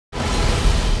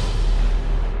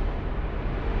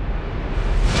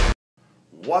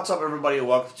What's up, everybody, and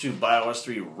welcome to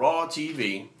BioS3 Raw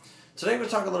TV. Today we're going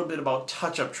to talk a little bit about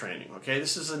touch-up training. Okay,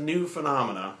 this is a new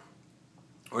phenomena,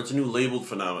 or it's a new labeled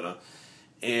phenomena,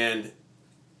 and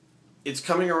it's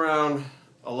coming around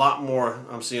a lot more.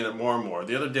 I'm seeing it more and more.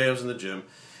 The other day I was in the gym,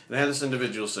 and I had this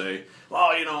individual say,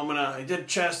 "Well, you know, I did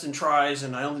chest and tris,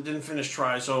 and I only didn't finish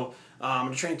tris, so I'm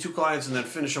going to train 2 clients and then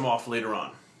finish them off later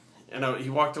on." And he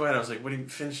walked away, and I was like, "What do you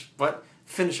finish? What?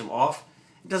 Finish them off?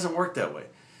 It doesn't work that way."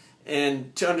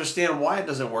 And to understand why it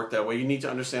doesn't work that way, you need to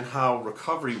understand how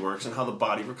recovery works and how the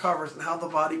body recovers and how the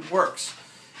body works.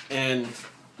 And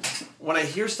when I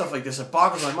hear stuff like this, it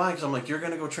boggles my mind because I'm like, you're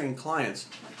going to go train clients.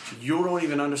 You don't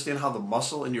even understand how the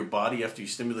muscle in your body after you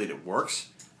stimulate it works.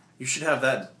 You should have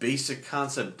that basic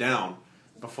concept down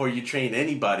before you train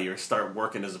anybody or start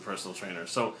working as a personal trainer.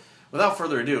 So without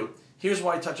further ado, here's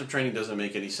why touch-up training doesn't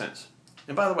make any sense.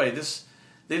 And by the way,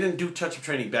 they didn't do touch-up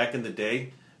training back in the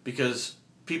day because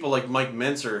people like Mike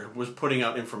Mentzer was putting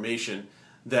out information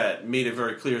that made it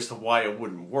very clear as to why it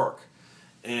wouldn't work.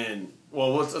 And,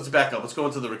 well, let's back up. Let's go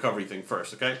into the recovery thing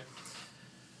first, okay?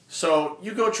 So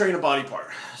you go train a body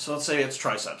part. So let's say it's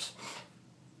triceps.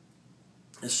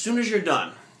 As soon as you're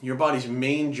done, your body's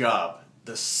main job,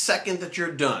 the second that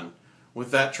you're done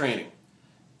with that training,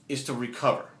 is to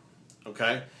recover,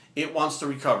 okay? It wants to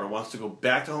recover. It wants to go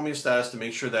back to homeostasis to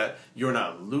make sure that you're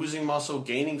not losing muscle,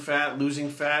 gaining fat, losing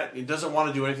fat. It doesn't want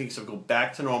to do anything except go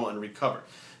back to normal and recover.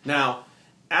 Now,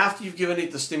 after you've given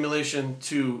it the stimulation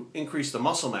to increase the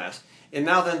muscle mass, it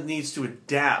now then needs to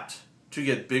adapt to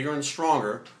get bigger and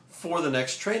stronger for the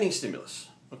next training stimulus.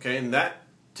 Okay, and that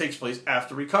takes place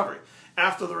after recovery.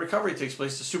 After the recovery takes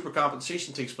place, the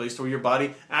supercompensation takes place to where your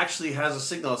body actually has a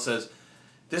signal that says,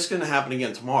 this is going to happen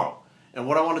again tomorrow. And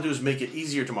what I want to do is make it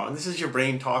easier tomorrow. And this is your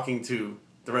brain talking to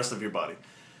the rest of your body.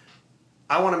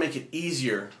 I want to make it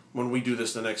easier when we do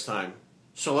this the next time.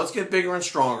 So let's get bigger and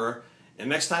stronger. And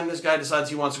next time this guy decides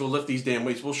he wants to go lift these damn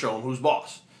weights, we'll show him who's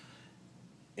boss.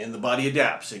 And the body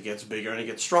adapts. It gets bigger and it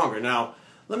gets stronger. Now,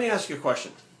 let me ask you a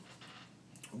question.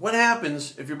 What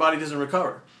happens if your body doesn't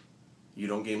recover? You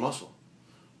don't gain muscle.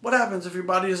 What happens if your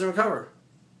body doesn't recover?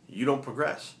 You don't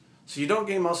progress. So you don't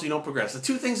gain muscle, you don't progress. The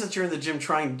 2 things that you're in the gym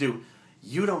trying to do,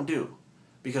 you don't do.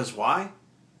 Because why?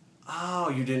 Oh,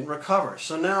 you didn't recover.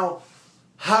 So now,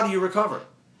 how do you recover?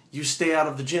 You stay out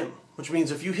of the gym. Which means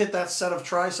if you hit that set of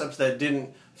triceps that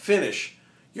didn't finish,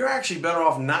 you're actually better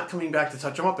off not coming back to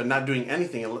touch them up and not doing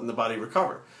anything and letting the body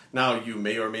recover. Now, you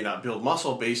may or may not build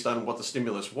muscle based on what the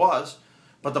stimulus was,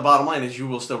 but the bottom line is you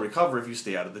will still recover if you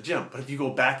stay out of the gym. But if you go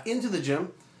back into the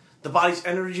gym, the body's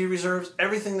energy reserves,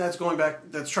 everything that's going back,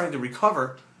 that's trying to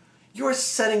recover, you're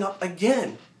setting up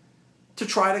again to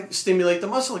try to stimulate the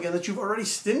muscle again that you've already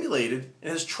stimulated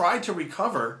and has tried to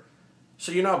recover.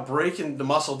 So you're now breaking the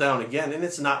muscle down again and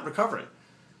it's not recovering.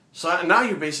 So now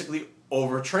you're basically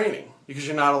overtraining because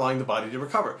you're not allowing the body to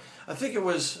recover. I think it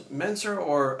was Mentzer,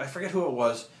 or I forget who it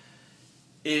was.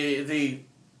 They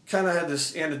kind of had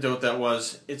this antidote that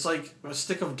was, it's like a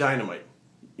stick of dynamite.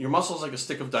 Your muscle is like a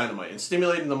stick of dynamite, and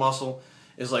stimulating the muscle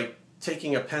is like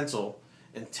taking a pencil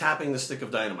and tapping the stick of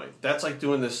dynamite. That's like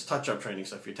doing this touch-up training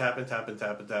stuff. You're tapping, tapping,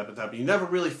 tapping, tapping, tapping. You never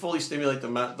really fully stimulate the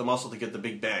muscle to get the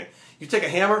big bang. You take a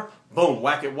hammer, boom,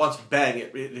 whack it once, bang,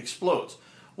 it explodes.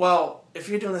 Well, if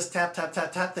you're doing this tap, tap,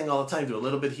 tap, tap thing all the time, do a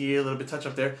little bit here, a little bit touch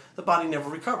up there, the body never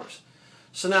recovers.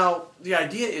 So now the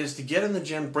idea is to get in the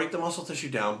gym, break the muscle tissue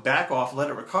down, back off, let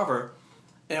it recover,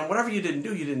 and whatever you didn't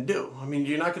do, you didn't do. I mean,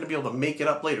 you're not going to be able to make it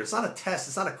up later. It's not a test.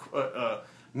 It's not a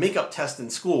make-up test in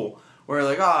school where you're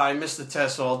like, I missed the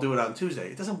test, so I'll do it on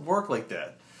Tuesday. It doesn't work like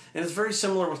that. And it's very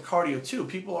similar with cardio, too.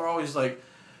 People are always like,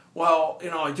 well, you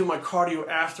know, I do my cardio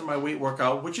after my weight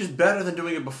workout, which is better than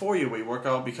doing it before your weight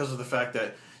workout because of the fact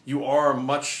that you are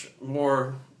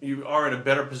in a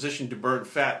better position to burn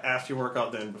fat after your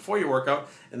workout than before your workout,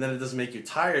 and then it doesn't make you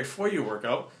tired for your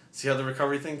workout. See how the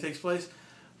recovery thing takes place?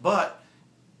 But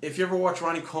if you ever watch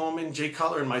Ronnie Coleman, Jay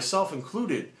Cutler, and myself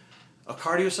included, a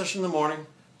cardio session in the morning,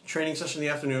 training session in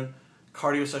the afternoon,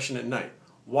 cardio session at night.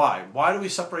 Why? Why do we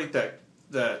separate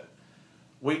that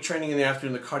weight training in the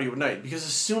afternoon and the cardio at night? Because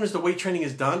as soon as the weight training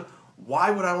is done, why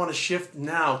would I want to shift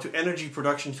now to energy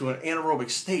production to an anaerobic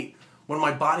state when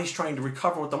my body's trying to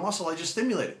recover with the muscle I just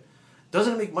stimulated?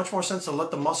 Doesn't it make much more sense to let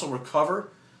the muscle recover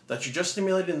that you just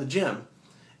stimulated in the gym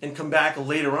and come back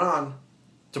later on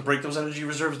to break those energy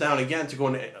reserves down again to go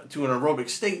into an aerobic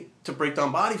state to break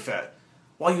down body fat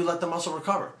while you let the muscle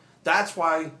recover? That's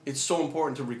why it's so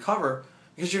important to recover,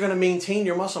 because you're going to maintain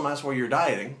your muscle mass while you're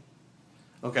dieting,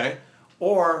 okay?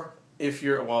 Or if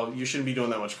you're, well, you shouldn't be doing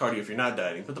that much cardio if you're not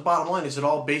dieting, but the bottom line is it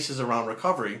all bases around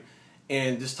recovery,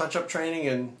 and this touch-up training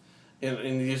and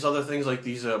in these other things like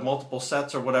these multiple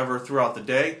sets or whatever throughout the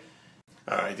day.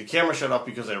 Alright, the camera shut off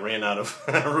because I ran out of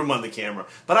room on the camera.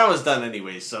 But I was done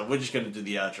anyway, so we're just going to do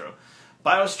the outro.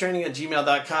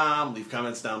 BioStraining@gmail.com. Leave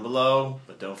comments down below,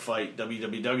 but don't fight.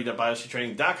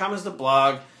 www.biostraining.com is the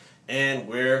blog, and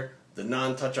we're the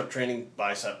non-touch-up training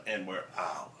bicep, and we're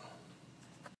out.